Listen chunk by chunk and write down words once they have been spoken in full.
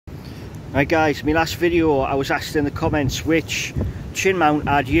Right guys, my last video I was asked in the comments which chin mount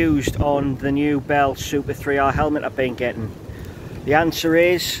I'd used on the new Bell Super 3R helmet I've been getting. The answer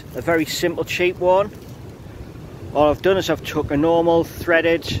is a very simple cheap one. All I've done is I've took a normal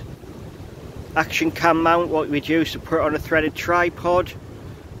threaded action cam mount, what we'd use to put on a threaded tripod,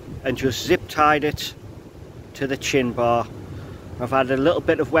 and just zip tied it to the chin bar. I've had a little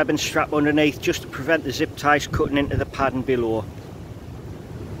bit of webbing strap underneath just to prevent the zip ties cutting into the padding below.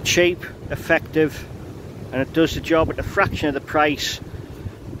 Cheap, effective, and it does the job at a fraction of the price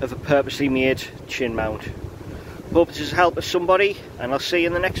of a purposely made chin mount. Hope this has helped somebody, and I'll see you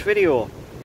in the next video.